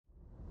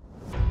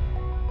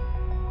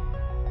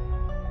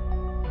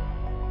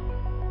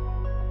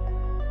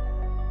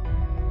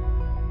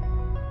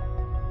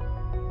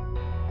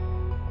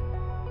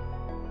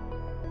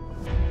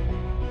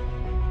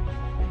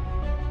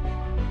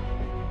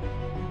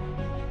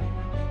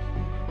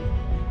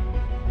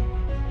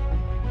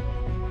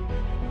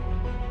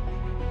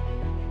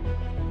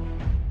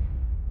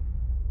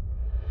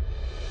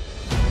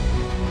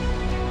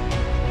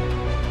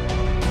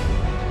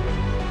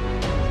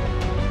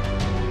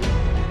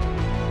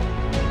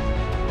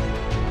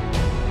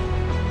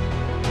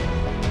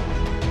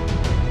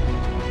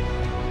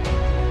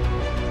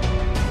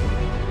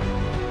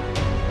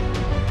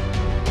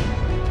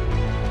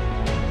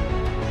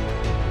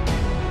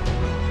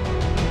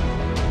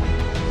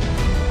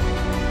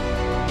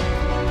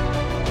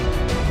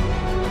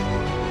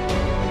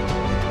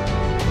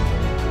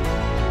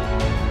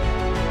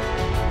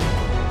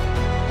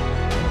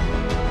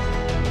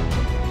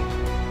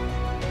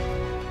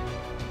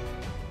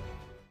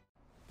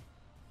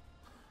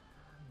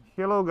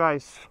Hello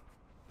guys,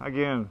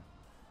 again,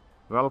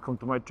 welcome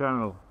to my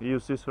channel,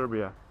 EUC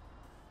Serbia.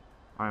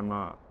 I'm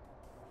a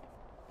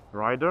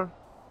rider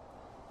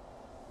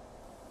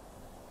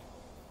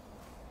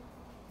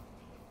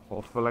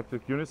of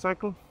electric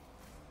unicycle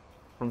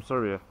from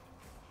Serbia.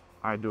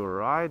 I do a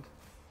ride,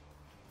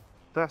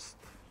 test,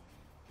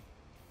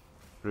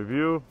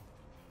 review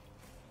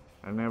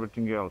and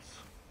everything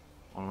else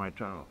on my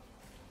channel.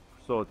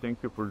 So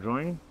thank you for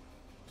joining.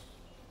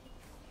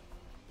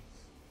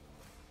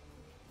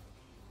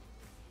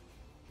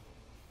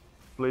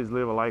 Please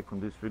leave a like on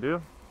this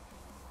video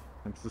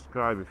and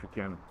subscribe if you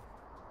can.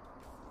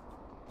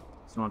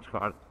 It's not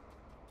hard.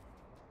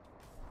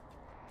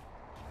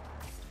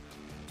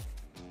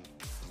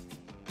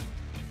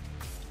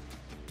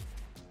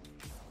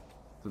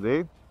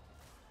 Today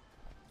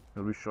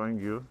I'll be showing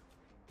you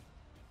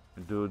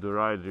the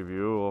ride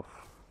review of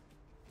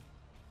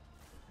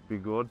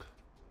Begode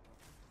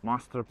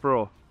Master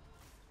Pro.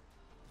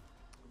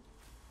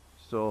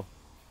 So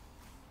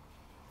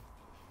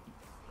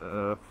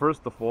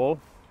first of all,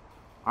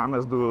 I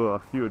must do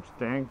a huge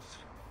thanks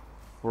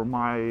for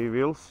my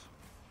wheels.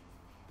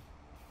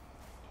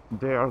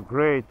 They are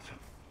great.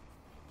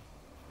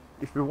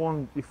 If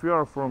you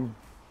are from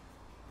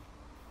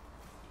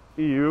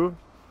EU,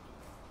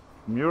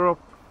 from Europe,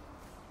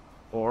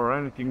 or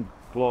anything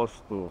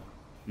close to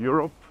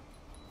Europe,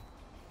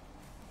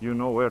 you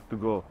know where to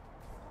go.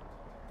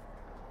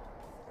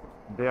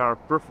 They are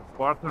perfect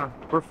partner,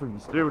 perfect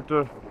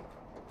distributor,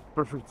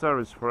 perfect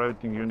service for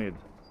everything you need.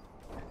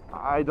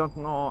 I don't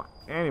know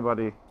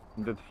anybody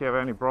that have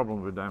any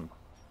problem with them,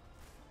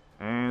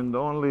 and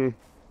only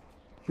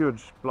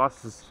huge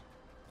pluses.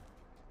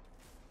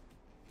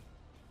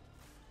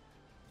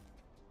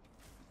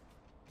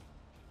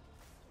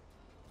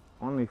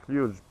 Only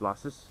huge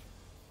pluses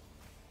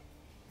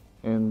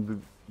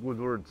and good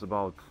words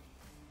about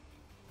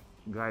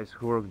guys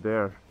who work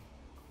there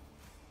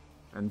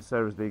and the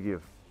service they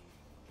give.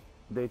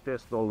 They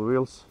test all the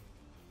wheels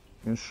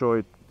and show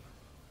it.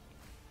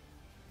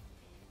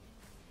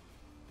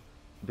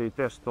 They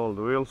test all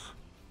the wheels,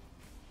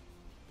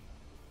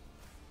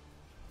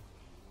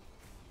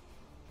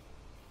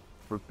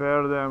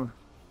 prepare them,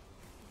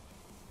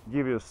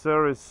 give you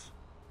service,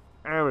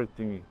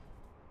 everything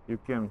you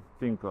can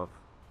think of.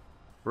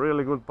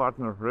 Really good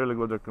partner, really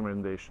good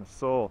recommendation.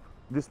 So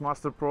this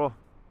Master Pro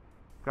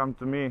come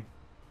to me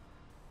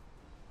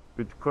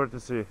with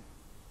courtesy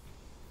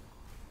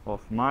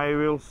of my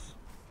wheels.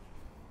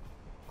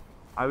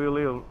 I will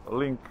leave a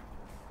link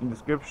in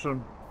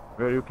description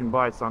where you can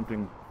buy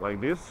something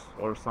like this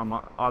or some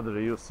other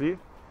EUC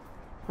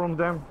from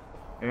them,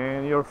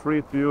 and you're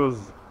free to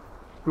use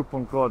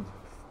coupon code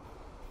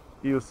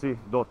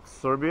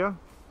EUC.Serbia.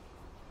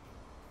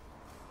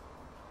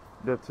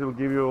 That will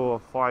give you a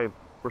 5%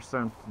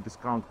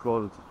 discount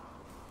code.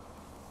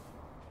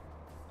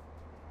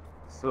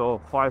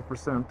 So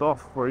 5%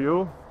 off for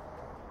you,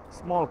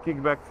 small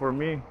kickback for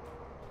me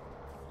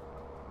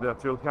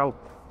that will help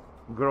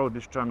grow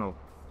this channel.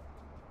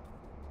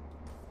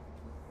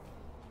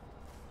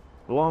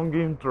 Long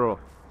intro,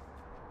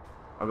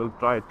 I will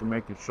try to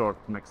make it short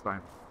next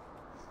time.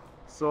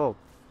 So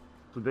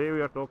today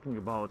we are talking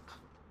about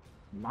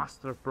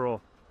Master Pro,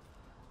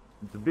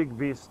 the big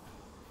beast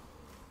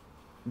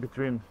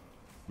between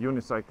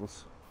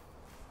unicycles,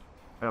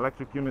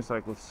 electric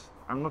unicycles.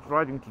 I'm not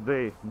riding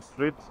today on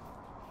street,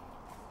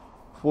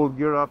 full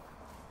gear up,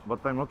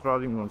 but I'm not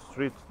riding on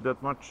street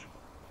that much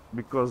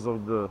because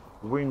of the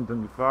wind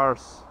and the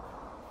cars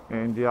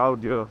and the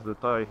audio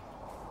that I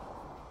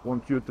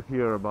want you to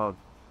hear about.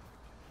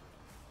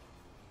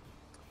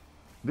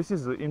 This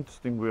is an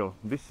interesting wheel.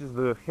 This is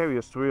the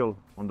heaviest wheel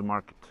on the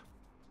market.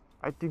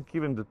 I think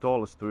even the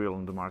tallest wheel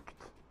on the market.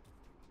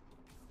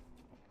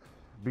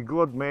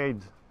 Begode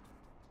made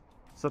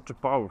such a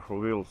powerful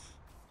wheels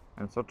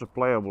and such a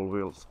playable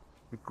wheels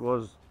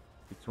because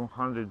it's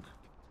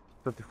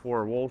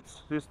 134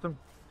 volts system,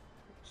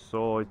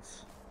 so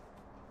it's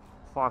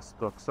fast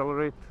to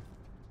accelerate,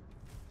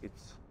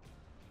 it's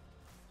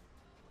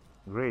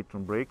great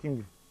on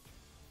braking.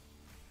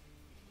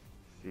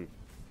 See,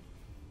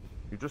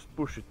 you just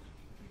push it,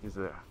 it's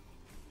there.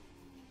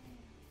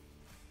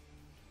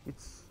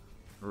 It's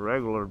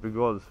regular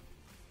Begode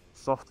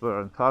software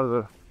and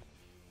hardware.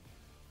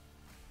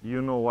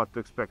 You know what to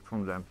expect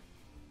from them.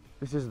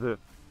 This is the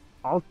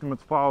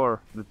ultimate power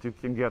that you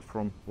can get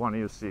from one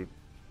EUC.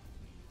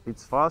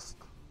 It's fast,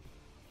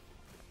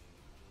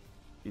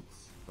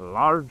 it's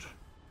large.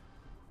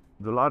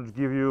 The large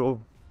give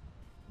you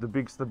the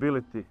big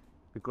stability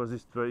because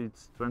it's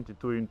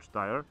 22-inch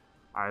tire.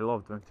 I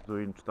love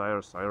 22-inch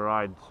tires. I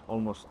ride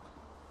almost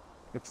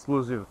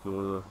exclusive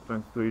to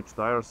 22-inch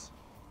tires.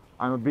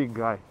 I'm a big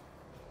guy,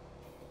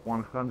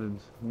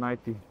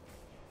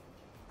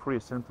 193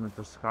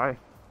 centimeters high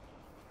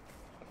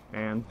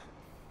and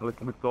a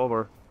little bit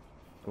over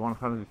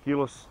 100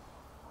 kilos.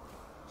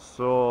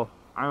 So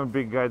I'm a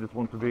big guy that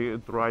wants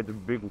to ride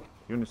big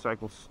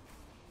unicycles,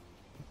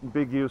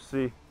 big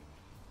EUC,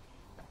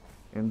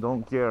 and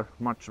don't care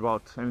much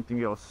about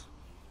anything else.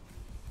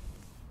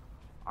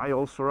 I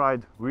also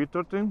ride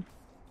V13.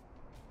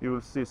 You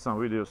will see some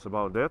videos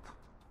about that.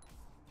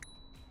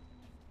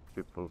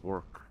 People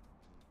work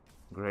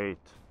great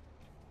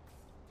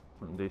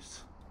on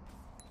this.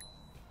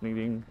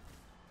 Needing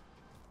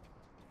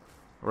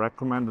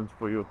recommended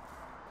for you,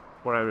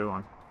 for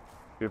everyone.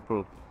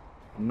 People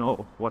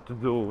know what to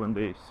do when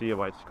they see a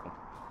bicycle.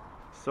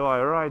 So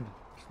I ride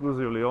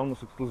exclusively,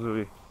 almost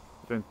exclusively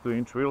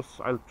 22-inch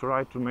wheels. I'll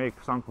try to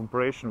make some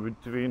comparison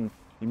between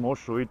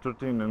Inmotion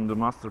V13 and the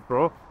Master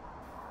Pro,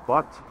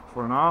 but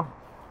for now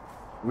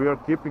we are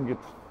keeping it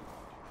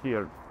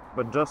here.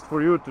 But just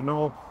for you to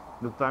know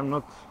that I'm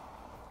not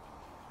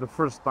the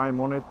first time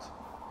on it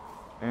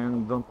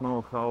and don't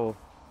know how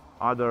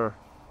other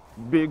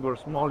big or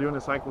small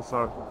unicycles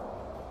are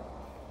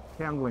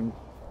handling,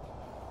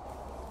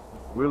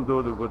 we'll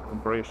do the good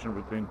comparison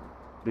between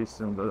this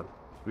and the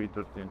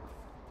V13.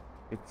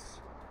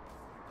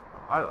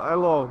 I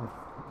love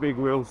big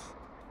wheels.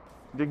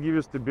 They give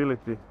you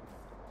stability.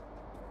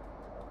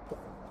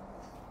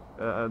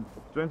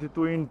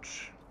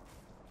 22-inch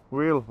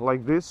wheel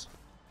like this,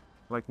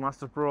 like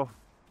Master Pro,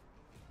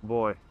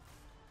 boy,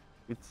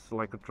 it's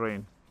like a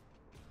train.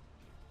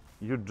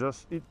 You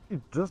just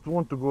just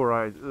want to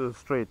go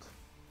straight.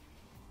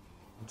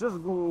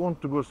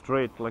 Want to go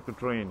straight like a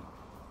train.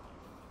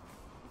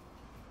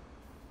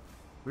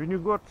 When you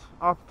got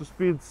up to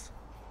speeds,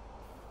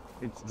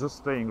 it's just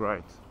staying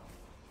right.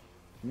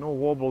 No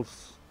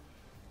wobbles,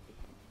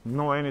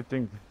 no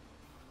anything,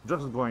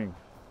 just going.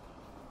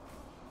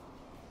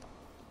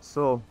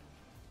 So,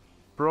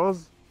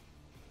 pros: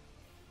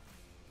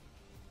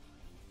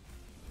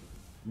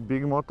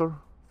 big motor,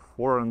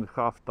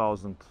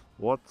 4,500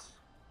 watts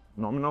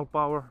nominal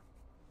power.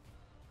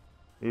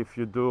 If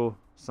you do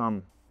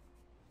some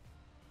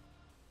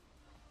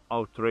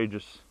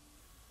outrageous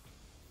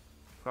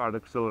hard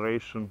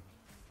acceleration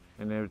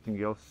and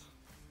everything else,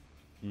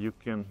 you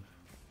can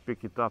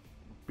pick it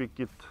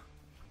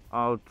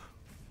out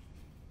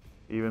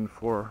even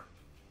for,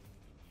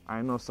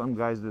 I know some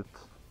guys that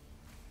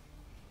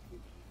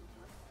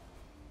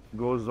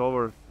goes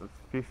over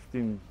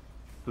 15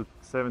 to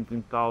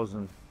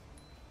 17,000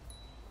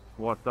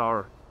 watt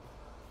hour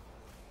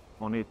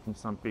on it in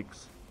some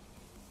peaks.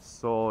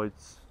 So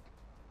it's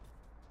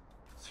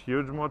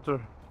huge motor.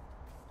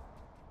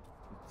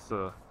 It's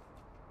a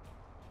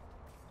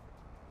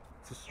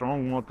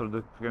strong motor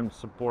that can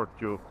support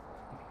you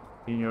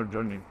in your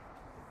journey.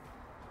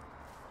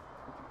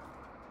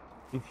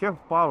 It has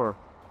power,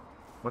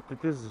 but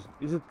is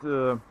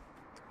it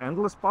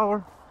endless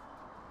power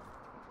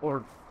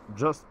or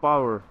just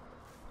power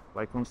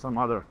like on some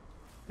other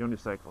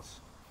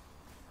unicycles?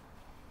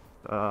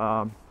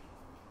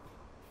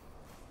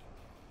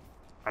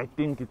 I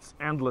think it's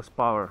endless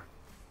power,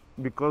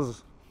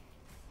 because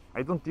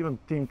I don't even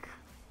think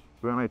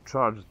when I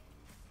charge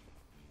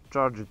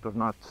it or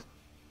not.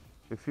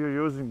 If you're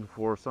using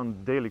for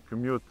some daily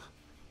commute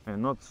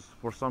and not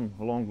for some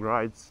long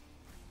rides,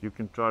 you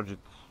can charge it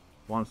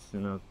once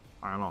in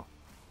I don't know,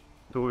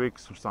 2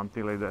 weeks or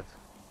something like that.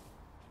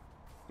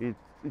 It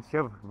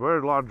have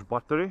very large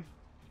battery,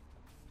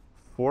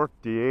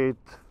 48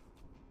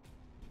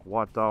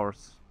 watt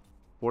hours,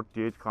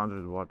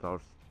 4800 watt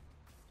hours.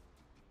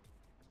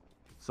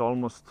 It's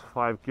almost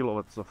 5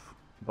 kilowatts of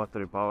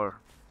battery power.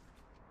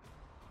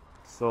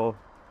 So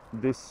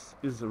this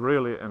is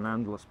really an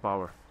endless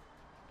power.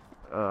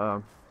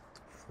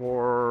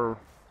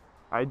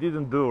 I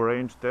didn't do a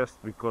range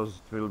test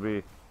because it will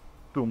be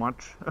too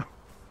much.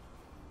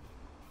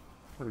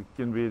 It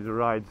can be the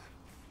ride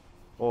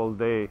all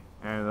day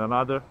and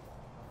another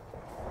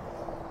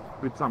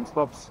with some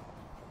stops,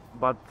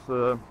 but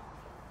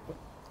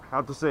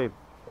how to say,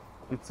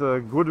 it's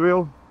a good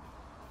wheel.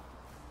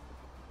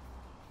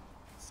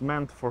 It's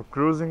meant for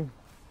cruising,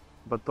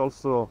 but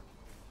also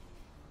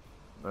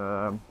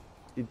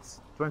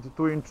it's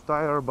 22-inch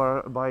tire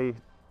by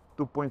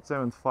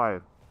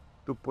 2.75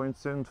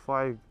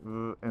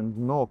 and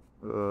no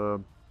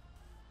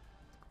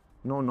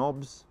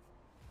knobs.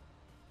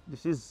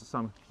 This is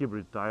some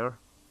hybrid tire,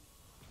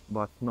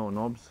 but no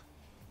knobs,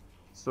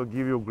 so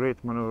give you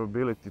great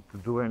maneuverability to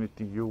do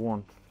anything you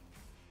want.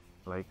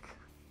 Like,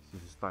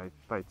 this is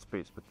tight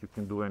space, but you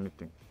can do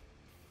anything.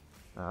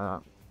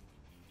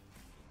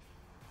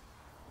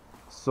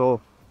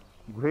 So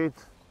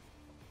great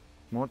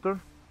motor,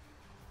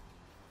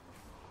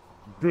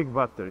 big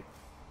battery.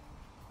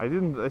 I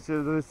didn't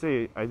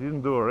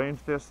do a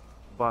range test,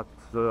 but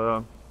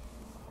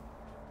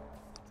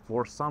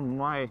for some of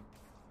my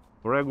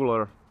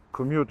regular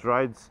commute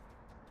rides,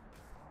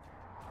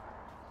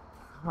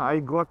 I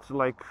got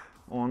like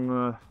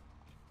on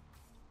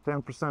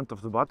 10%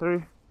 of the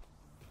battery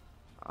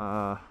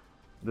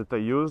that I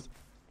use.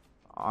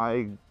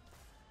 I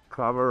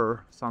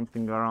cover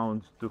something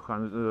around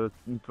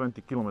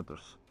 220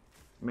 kilometers,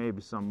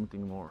 maybe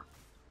something more.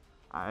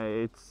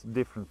 It's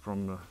different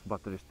from the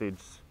battery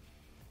stages,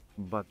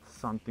 but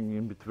something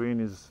in between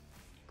is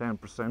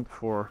 10%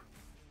 for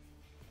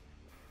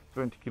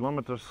 20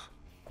 kilometers,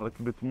 a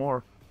little bit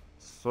more.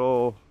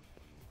 So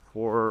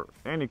for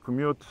any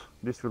commute,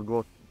 this will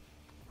go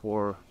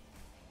for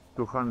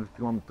 200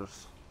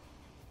 kilometers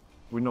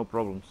with no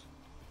problems.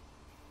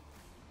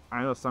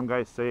 I know some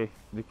guys say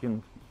they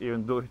can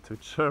even do it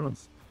with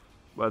Shermans,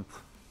 but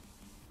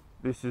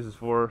this is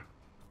for,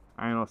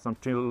 I know, some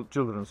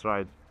children's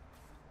ride.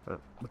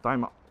 But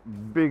I'm a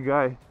big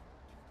guy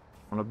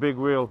on a big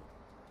wheel,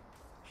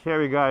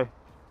 heavy guy.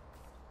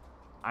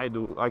 I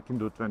can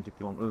do 200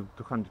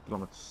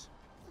 kilometers.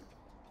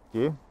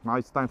 Okay, now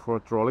it's time for a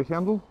trolley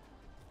handle.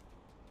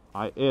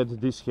 I add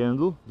this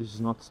handle. This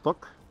is not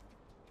stock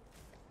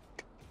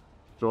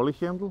trolley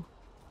handle.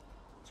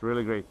 It's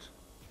really great.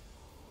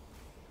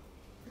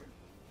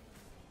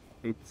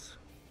 It's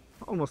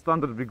almost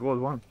under the Begode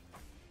one,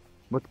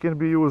 but can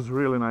be used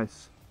really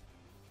nice.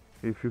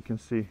 If you can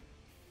see,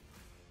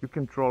 you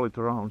can troll it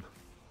around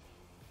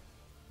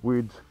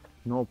with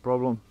no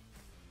problem.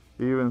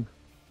 Even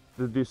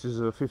this is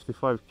a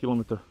 55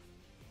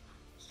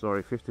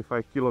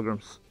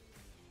 kilograms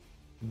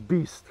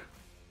beast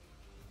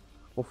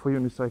of a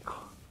unicycle.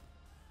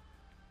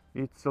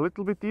 It's a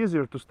little bit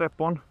easier to step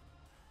on,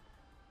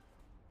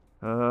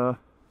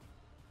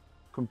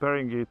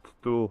 comparing it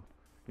to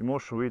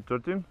Inmotion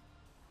V13,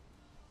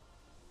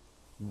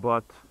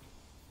 but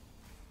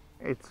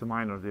it's a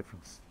minor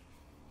difference.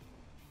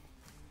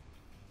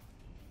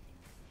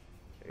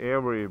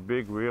 Every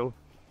big wheel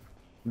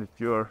that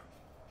you're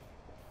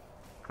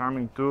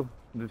coming to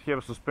that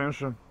have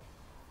suspension,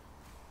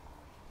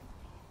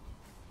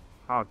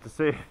 how to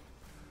say,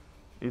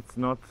 it's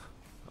not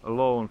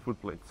low on foot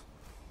plates,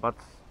 but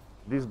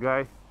this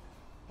guy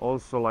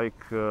also, like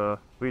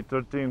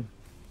V13,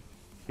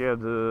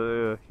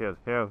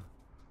 have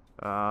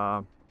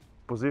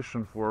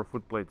position for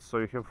foot plates, so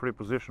you have free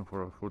position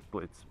for foot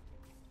plates.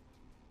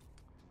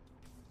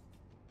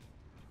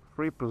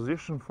 Free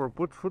position for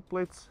foot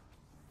plates,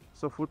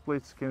 so foot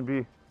plates can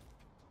be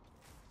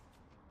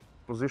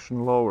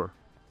positioned lower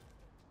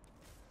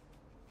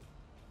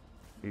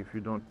if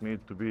you don't need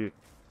to be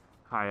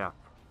high up.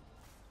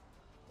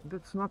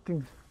 That's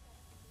nothing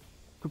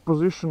to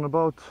position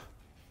about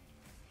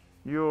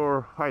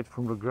your height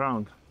from the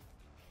ground.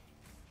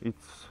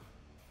 It's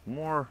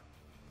more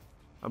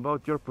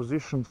about your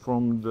position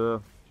from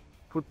the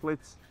foot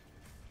plates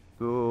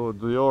to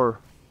your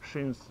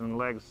shins and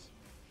legs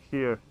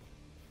here.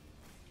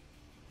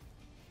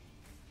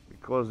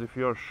 Because if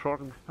you're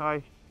short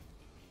guy,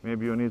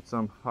 maybe you need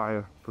some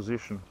higher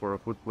position for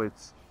foot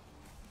plates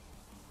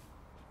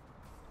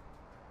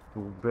to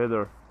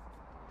better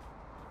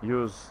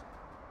use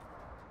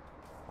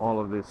all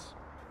of this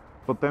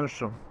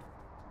potential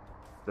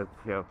that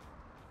you have.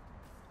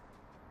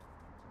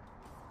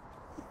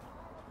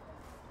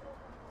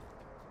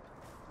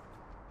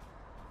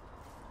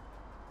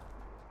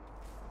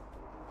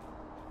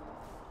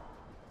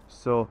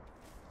 So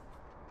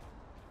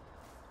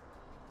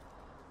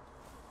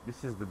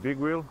this is the big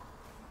wheel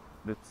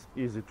that's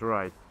easy to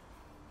ride.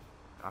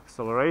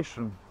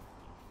 Acceleration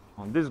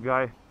on this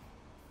guy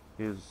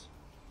is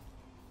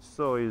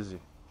so easy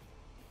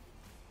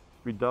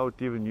without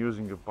even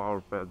using the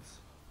power pads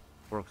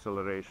for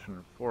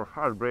acceleration. For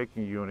hard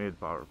braking you need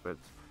power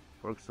pads.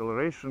 For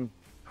acceleration,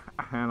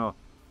 I know,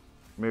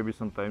 maybe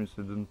sometimes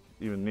you don't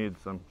even need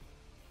some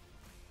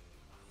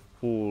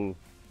full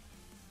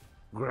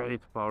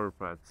great power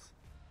pads.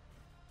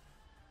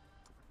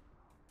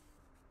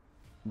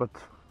 But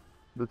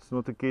that's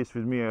not the case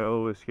with me. I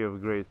always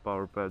have great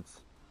power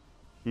pads.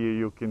 Here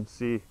you can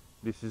see,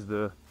 this is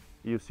the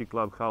UFC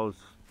Clubhouse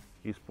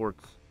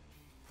esports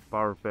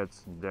power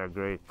pads. They're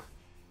great.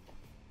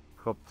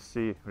 Hope to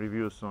see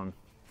reviews on,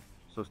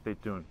 so stay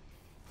tuned.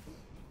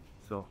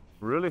 So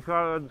really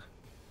hard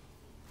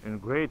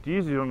and great,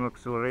 easy on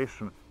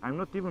acceleration. I'm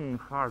not even in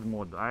hard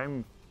mode.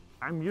 I'm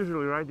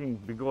usually riding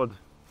Begode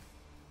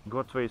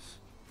Gotways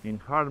in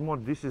hard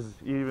mode. This is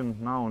even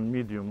now on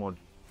medium mode.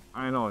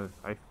 I know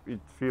it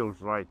feels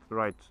right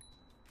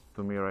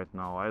to me right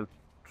now. I'll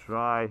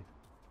try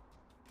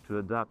to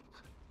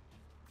adapt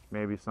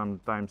maybe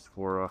sometimes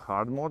for a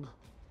hard mode,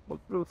 but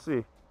we'll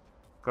see.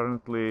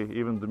 Currently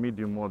even the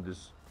medium mode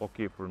is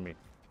okay for me.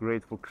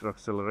 Great for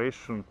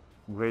acceleration,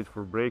 great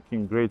for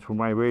braking, great for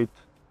my weight.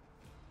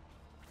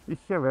 It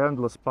have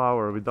endless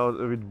power with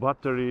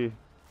battery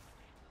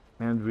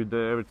and with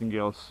everything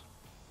else.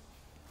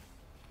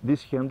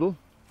 This handle,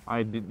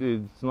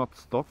 it's not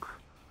stock.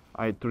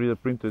 I 3D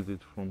printed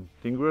it from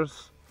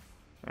Thingiverse,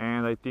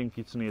 and I think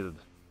it's needed.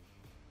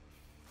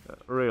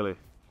 Really,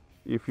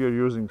 if you're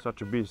using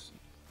such a beast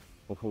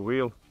of a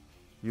wheel,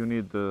 you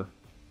need a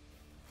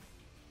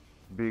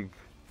big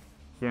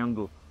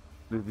handle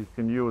that you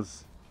can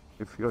use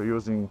if you're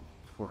using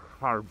for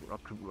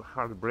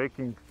hard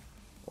braking,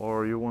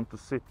 or you want to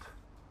sit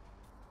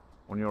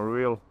on your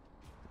wheel.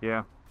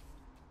 Yeah,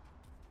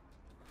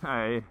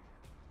 I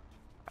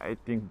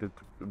think that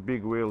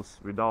big wheels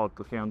without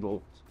the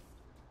handle,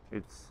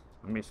 it's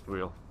a missed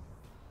wheel.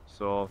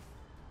 So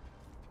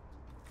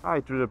I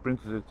 3D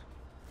printed it,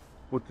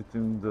 put it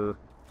in the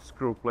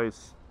screw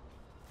place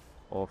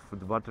of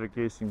the battery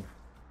casing,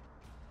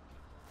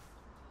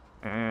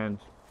 and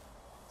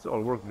it's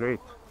all worked great.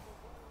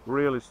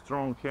 Really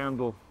strong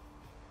handle,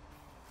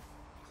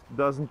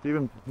 doesn't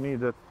even need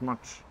that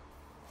much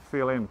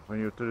fill in when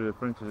you 3D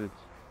printed it.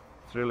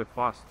 It's really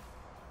fast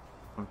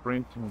on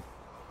printing.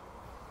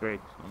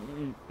 Great.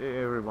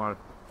 Everyone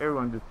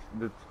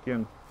that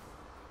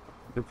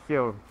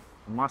have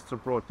Master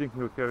Pro,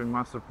 thinking of having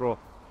Master Pro,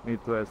 need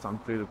to add some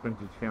 3D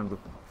printed handle.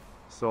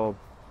 So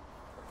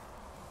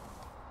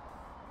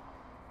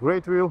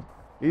great wheel,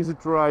 easy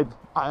to ride.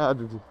 I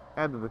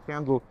added the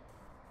handle.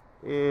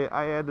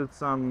 I added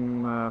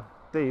some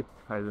tape.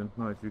 I don't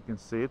know if you can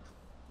see it,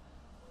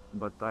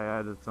 but I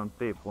added some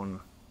tape on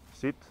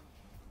seat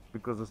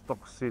because the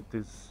stock seat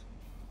is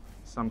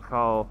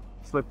somehow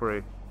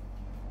slippery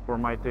for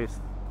my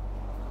taste,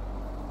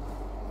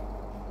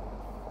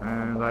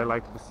 and I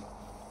like to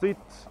sit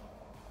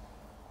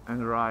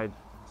and ride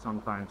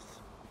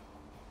sometimes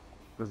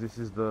because this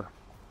is the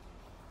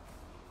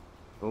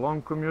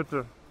long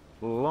commuter,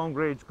 long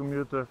range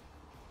commuter,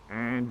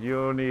 and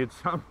you need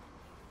some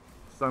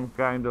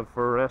kind of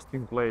a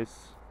resting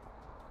place.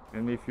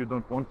 And if you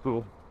don't want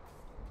to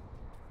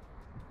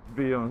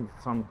be on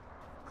some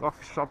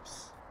coffee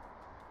shops,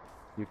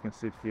 you can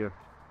sit here.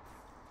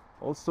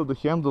 Also, the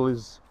handle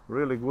is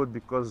really good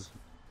because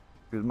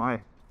with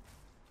my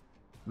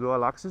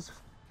dual axis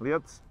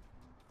lids,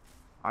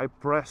 I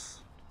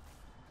press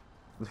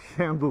the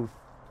handle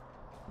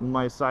on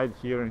my side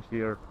here and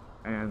here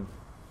and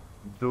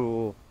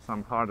do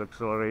some hard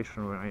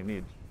acceleration when I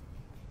need to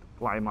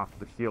climb up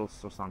the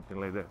hills or something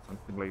like that,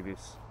 something like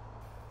this.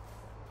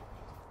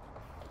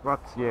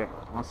 But yeah,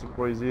 Master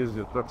Pro is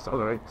easier to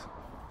accelerate.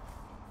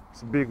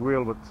 It's a big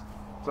wheel, but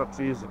it's such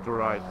easy to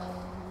ride.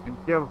 And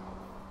have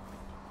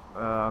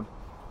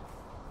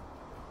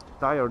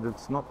tire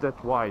that's not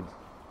that wide.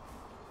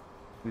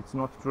 It's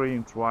not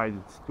 3-inch wide,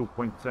 it's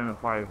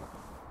 2.75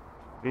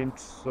 inch,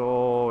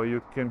 so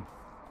you can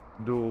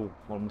do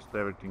almost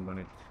everything on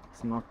it.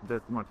 It's not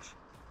that much.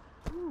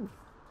 Ooh.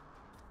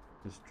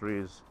 This tree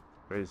is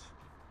crazy.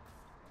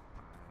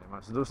 I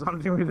must do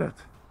something with that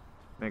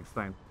next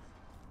time.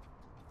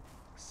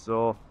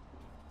 So,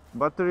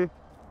 battery,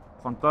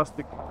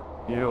 fantastic.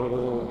 You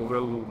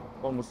will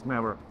almost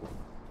never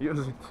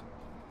use it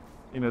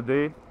in a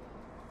day.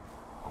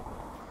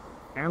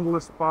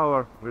 Endless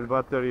power with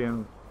battery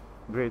and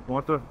great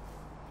motor.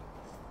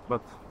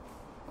 But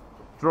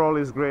troll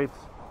is great.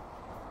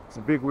 It's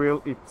a big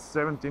wheel. It's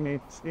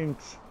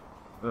 17-inch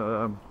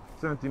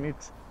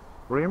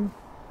rim.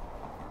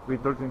 We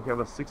 13 have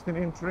a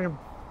 16-inch rim.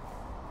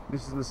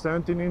 This is the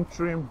 17-inch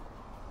rim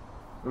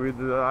with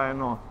I don't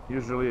know,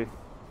 usually if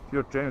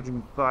you're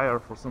changing tire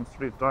for some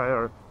street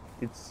tire,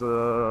 it's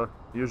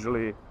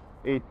usually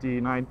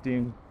 80,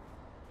 19,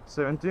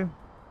 70.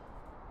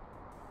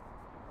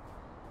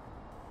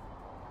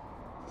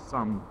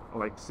 Some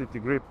like City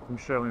Grip,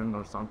 Michelin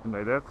or something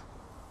like that.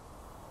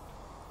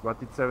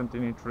 But it's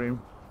 17-inch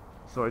rim,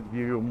 so it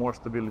gives you more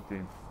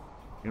stability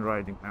in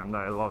riding, and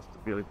I love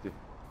stability.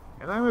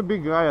 And I'm a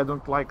big guy, I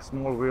don't like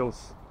small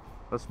wheels.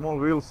 On small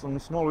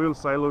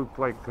wheels I look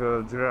like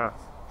a giraffe,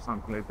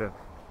 something like that.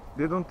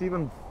 They don't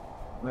even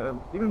the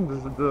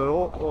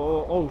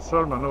old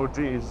Sherman OG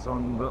is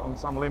on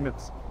some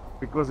limits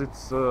because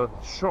it's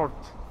short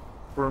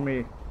for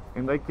me,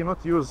 and I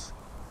cannot use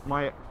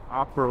my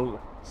upper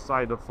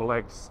side of the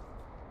legs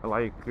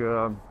like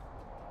to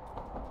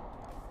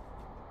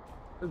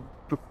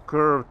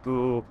curve,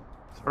 to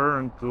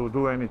turn, to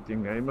do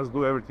anything. I must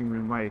do everything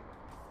with my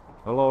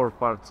lower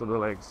parts of the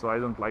legs, so I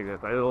don't like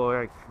that. I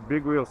like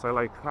big wheels, I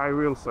like high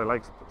wheels, I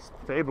like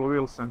stable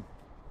wheels, and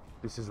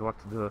this is what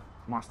the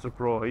Master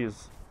Pro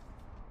is,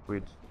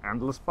 with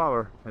endless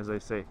power, as I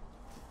say.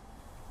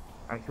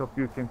 I hope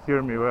you can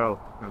hear me well.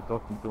 I'm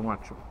talking too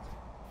much.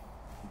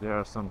 There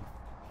are some,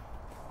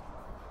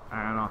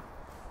 I don't know,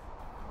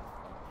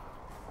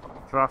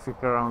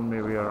 traffic around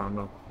me. We are on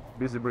a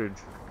busy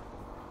bridge.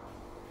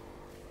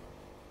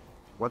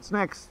 What's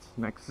next?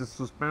 Next is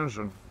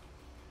suspension.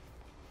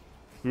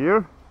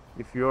 Here,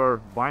 if you're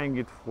buying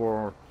it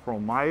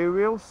from my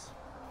wheels,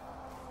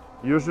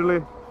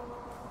 usually,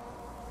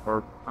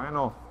 or I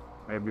know,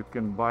 maybe you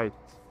can buy it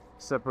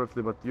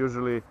separately, but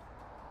usually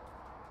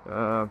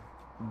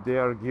they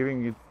are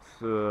giving it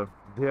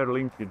their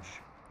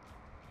linkage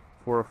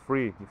for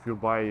free if you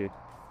buy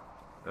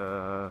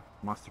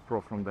Master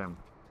Pro from them.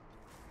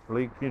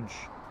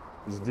 Linkage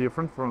is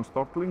different from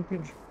stock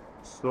linkage,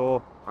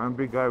 so I'm a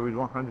big guy with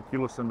 100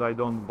 kilos and I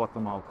don't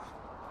bottom out.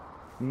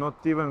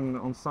 Not even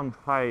on some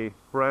high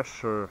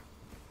pressure.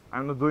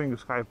 I'm not doing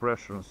this high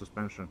pressure on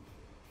suspension.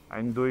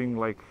 I'm doing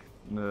like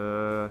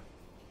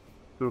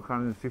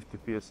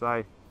 250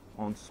 psi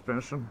on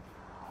suspension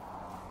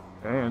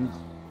and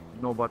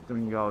no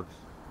bottoming out,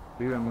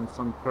 even on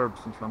some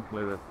curbs and something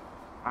like that.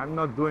 I'm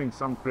not doing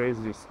some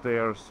crazy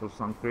stairs or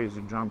some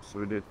crazy jumps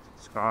with it.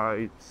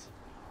 It's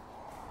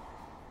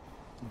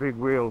big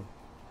wheel.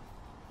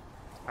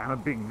 I'm a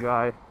big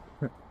guy,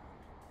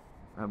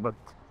 but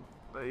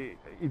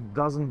it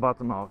doesn't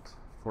bottom out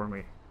for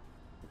me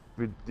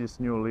with this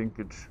new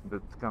linkage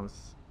that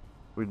comes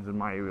with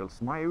my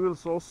wheels. My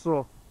wheels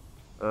also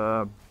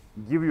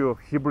give you a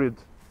hybrid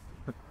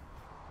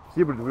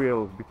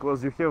wheel,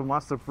 because you have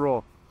Master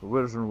Pro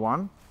version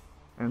 1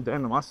 and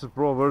then Master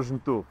Pro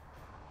version 2.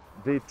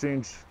 They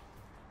change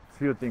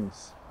few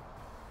things,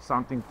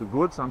 something to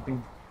good,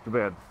 something to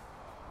bad.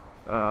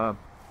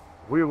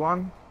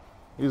 V1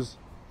 is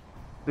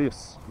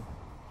this,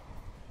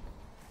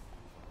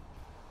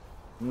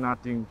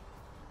 nothing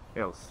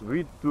else.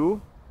 V2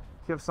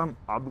 have some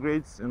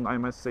upgrades and I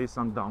must say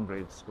some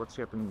downgrades. What's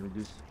happening with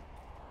these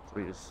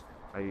trees?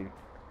 I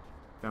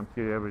come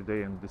here every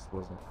day and this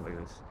wasn't like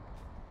this.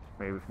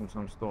 Maybe from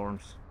some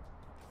storms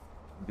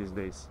these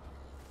days.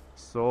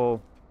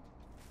 So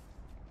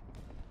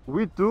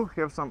V2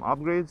 have some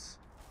upgrades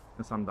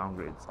and some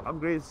downgrades.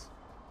 Upgrades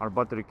are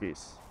battery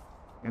case,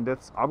 and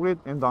that's upgrade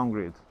and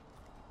downgrade.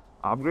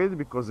 Upgrade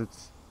because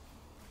it's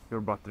your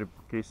battery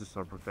cases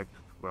are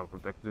protected, well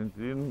protected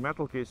in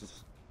metal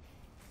cases,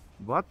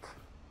 but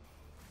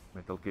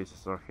metal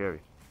cases are heavy,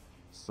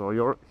 so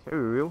your heavy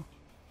wheel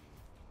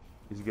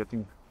is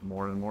getting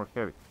more and more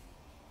heavy,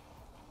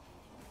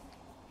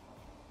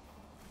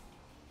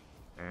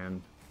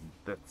 and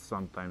that's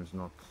sometimes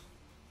not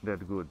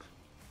that good.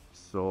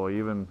 So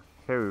even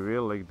heavy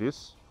wheel like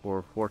this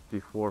for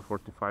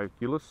 44-45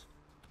 kilos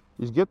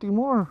is getting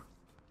more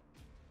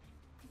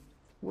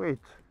weight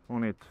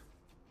on it.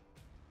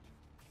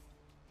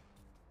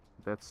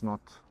 That's not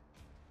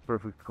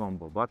perfect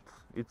combo, but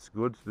it's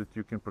good that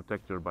you can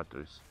protect your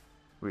batteries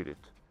with it.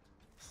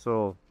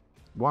 So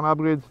one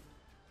upgrade,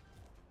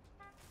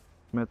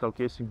 metal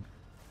casing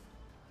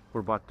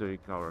for battery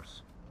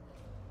covers.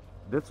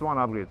 That's one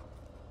upgrade.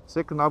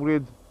 Second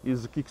upgrade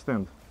is the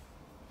kickstand.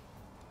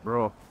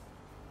 Bro,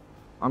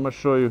 I'm gonna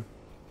show you,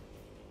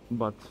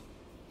 but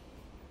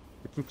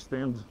the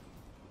kickstand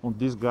on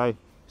this guy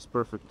is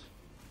perfect.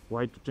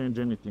 Why to change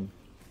anything?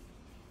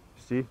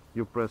 See,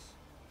 you press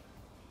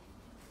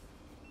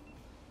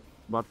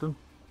button.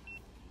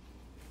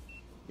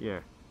 Yeah,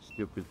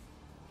 stupid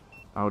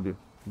audio,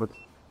 but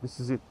this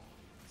is it.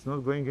 It's not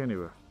going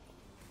anywhere.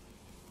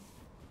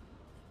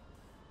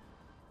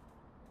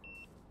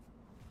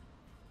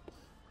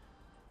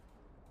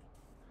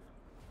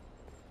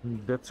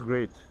 That's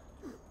great.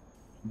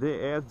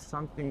 They add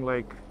something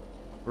like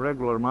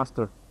regular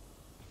Master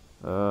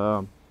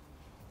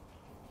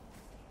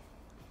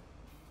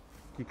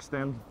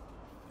kickstand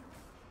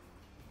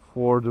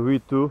for the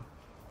V2,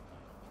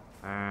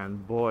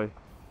 and boy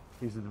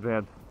is it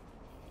bad.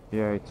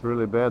 Yeah, it's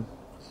really bad,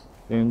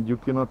 and you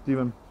cannot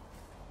even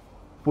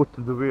put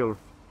the wheel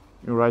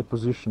in right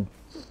position.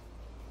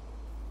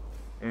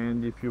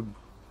 And if you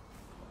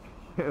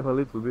have a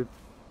little bit,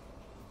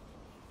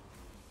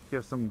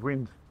 have some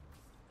wind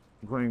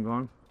going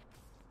on,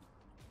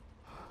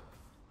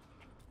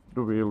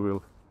 the wheel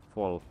will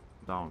fall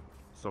down.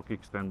 So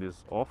kickstand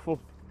is awful.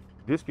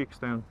 This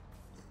kickstand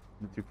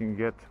that you can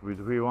get with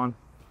V1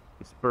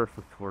 is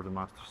perfect for the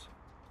Masters.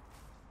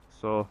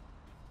 So,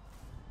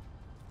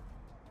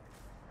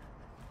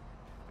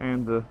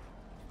 and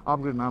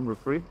upgrade number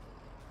 3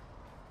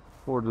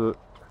 for the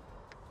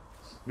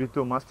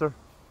V2 Master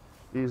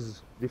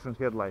is different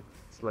headlight.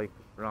 It's like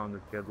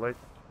rounded headlight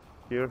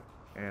here,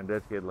 and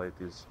that headlight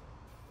is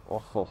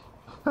awful.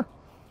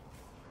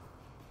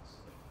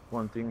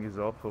 One thing is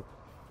awful,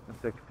 the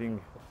second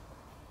thing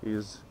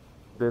is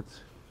that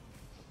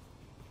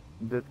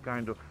that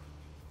kind of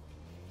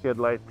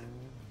headlight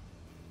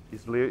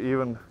is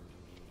even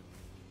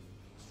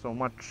so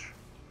much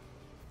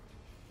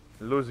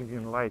losing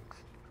in light,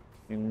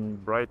 in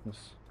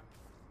brightness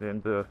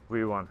than the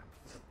V1.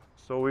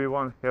 So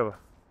V1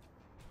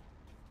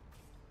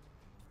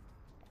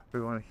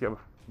 have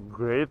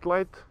great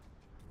light,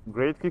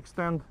 great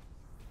kickstand,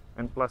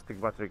 and plastic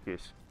battery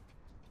case.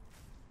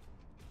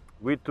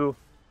 V2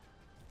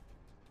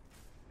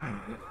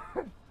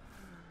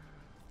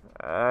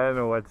 I don't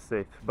know what to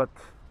say, but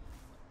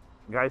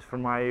guys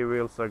from my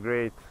wheels are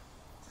great.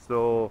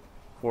 So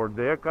for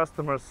their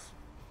customers,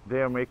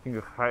 they are making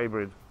a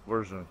hybrid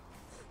version.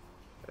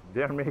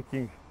 They are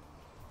making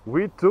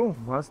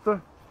V2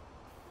 Master.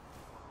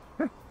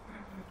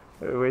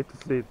 Wait to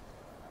see it.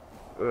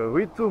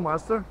 V2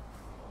 Master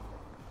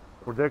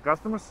for their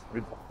customers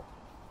with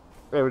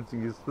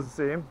everything is the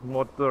same,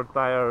 motor,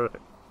 tire,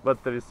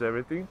 batteries,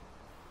 everything.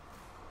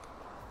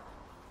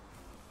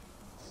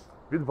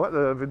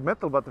 With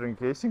metal battery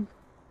casing,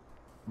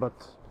 but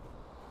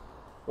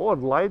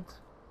old light.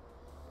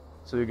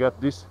 So you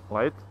got this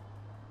light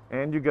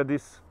and you got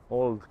this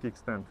old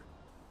kickstand.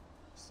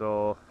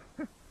 So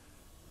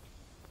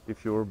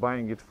if you were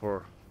buying it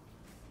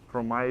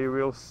from my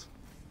wheels,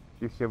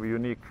 you have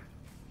unique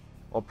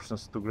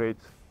options to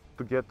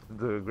get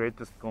the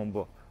greatest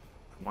combo of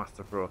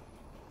Master Pro.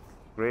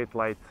 Great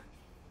light,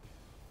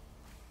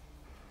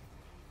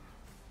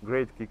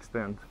 great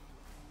kickstand,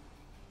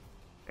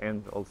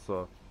 and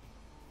also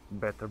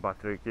better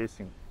battery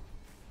casing.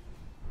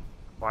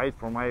 Buy it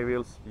from my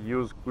wheels,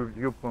 use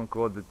coupon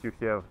code that you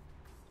have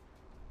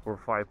for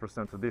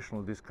 5%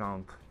 additional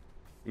discount,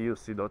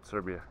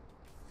 euc.serbia.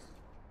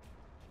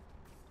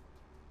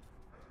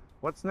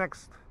 What's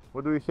next?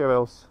 What do we have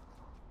else?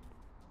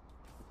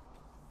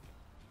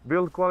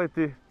 Build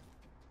quality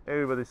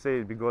Everybody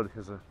say Begode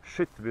has a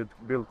shit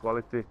build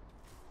quality,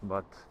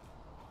 but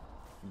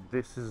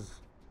this is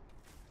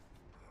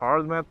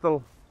hard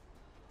metal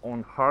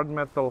on hard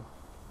metal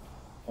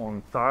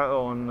on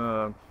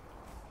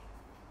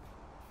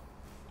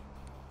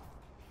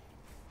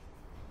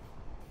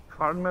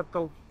hard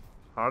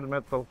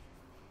metal,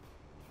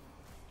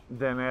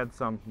 then add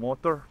some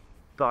motor,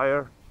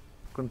 tire,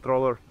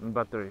 controller and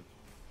battery,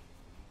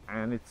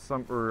 and it's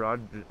some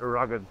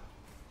rugged,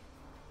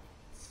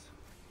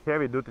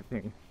 heavy duty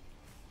thing.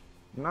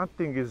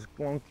 Nothing is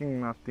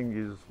clunking, nothing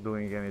is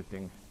doing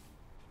anything.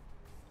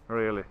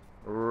 Really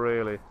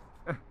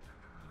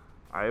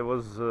I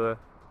was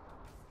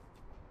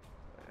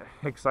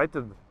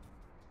excited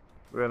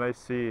when I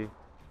see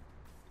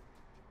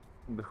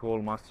the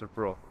whole Master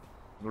Pro.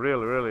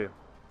 Really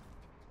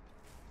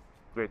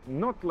great.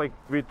 Not like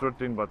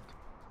V13, but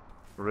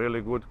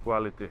really good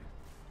quality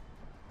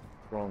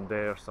from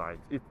their side.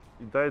 They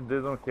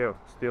don't have,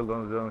 still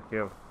don't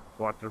have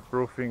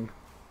waterproofing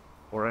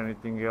or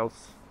anything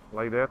else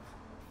like that,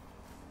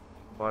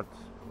 but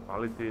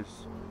quality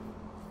is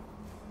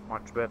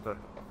much better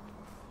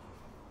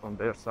from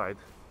their side.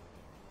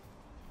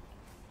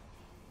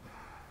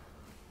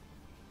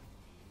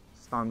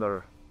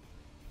 Standard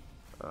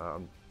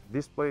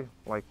display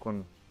like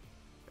on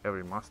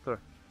every Master,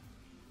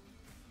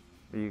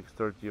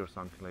 EX30 or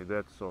something like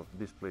that, so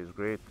display is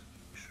great.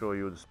 Show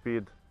you the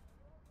speed,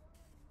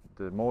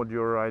 the mode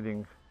you're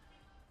riding,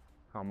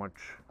 how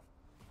much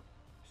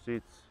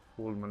seats,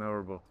 full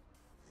maneuverable.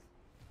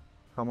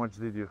 How much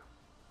did you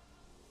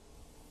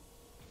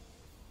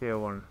have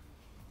on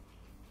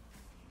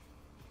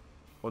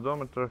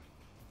odometer,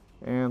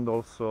 and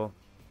also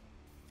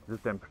the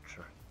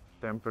temperature.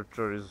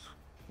 Temperature is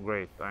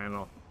great, I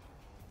know.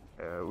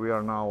 We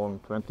are now on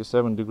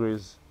 27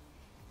 degrees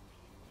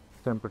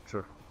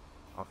temperature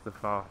after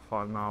half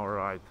an hour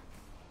ride,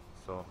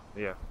 so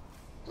yeah.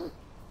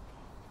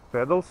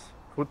 Pedals,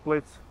 foot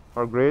plates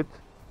are great.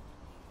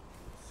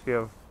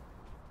 Have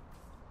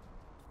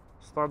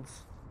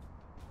studs,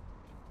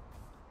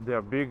 they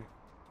are big,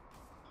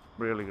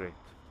 really great.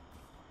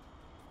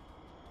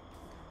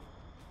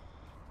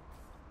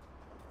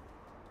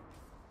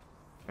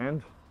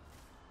 And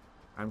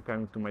I'm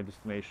coming to my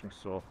destination,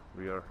 so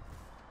we are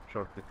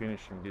shortly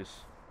finishing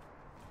this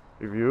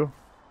review.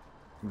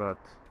 But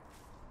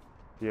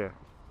yeah,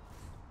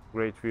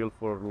 great feel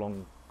for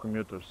long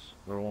commuters,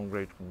 or long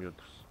range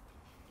commuters.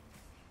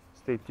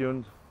 Stay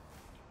tuned,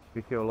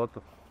 we have a lot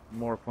of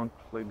more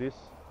content like this.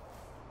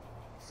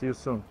 See you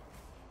soon.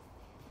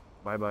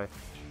 Bye bye.